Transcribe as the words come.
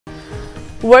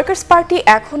Workers party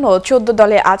এখনও ১৪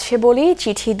 দলে আছে বলেই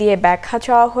চিঠি দিয়ে ব্যাখ্যা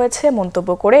চাওয়া হয়েছে মন্তব্য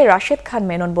করে রাশেদ খান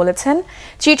মেনন বলেছেন,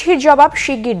 চিঠির জবাব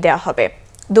শিগগির দেওয়া হবে।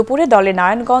 দুপুরে দলের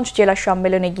নারায়ণগঞ্জ জেলা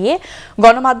সম্মেলনে গিয়ে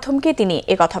গণমাধ্যমকে তিনি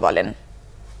একথা বলেন।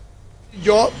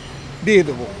 জবাব দিয়ে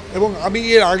দেবো এবং আমি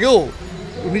এর আগেও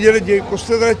নিজেরা যে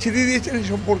প্রশ্নের চিঠি দিয়েছেন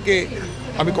সম্পর্কে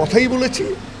আমি কথাই বলেছি,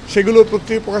 সেগুলো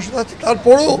পত্রিকায় প্রকাশিত আছে।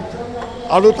 তারপরেও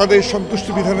আরও তাদের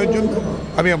সন্তুষ্টি বিধানের জন্য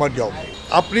আমি আমার জবাব।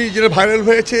 আপনি যেটা ভাইরাল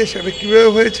হয়েছে সেটা কীভাবে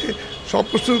হয়েছে সব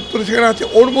প্রশ্নের উত্তর সেখানে আছে।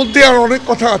 ওর মধ্যে আর অনেক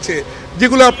কথা আছে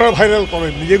যেগুলো আপনারা ভাইরাল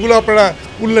করেননি, যেগুলো আপনারা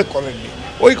উল্লেখ করেননি।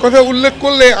 ওই কথা উল্লেখ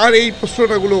করলে আর এই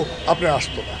প্রশ্নটাগুলো আপনার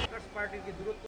আসতো না।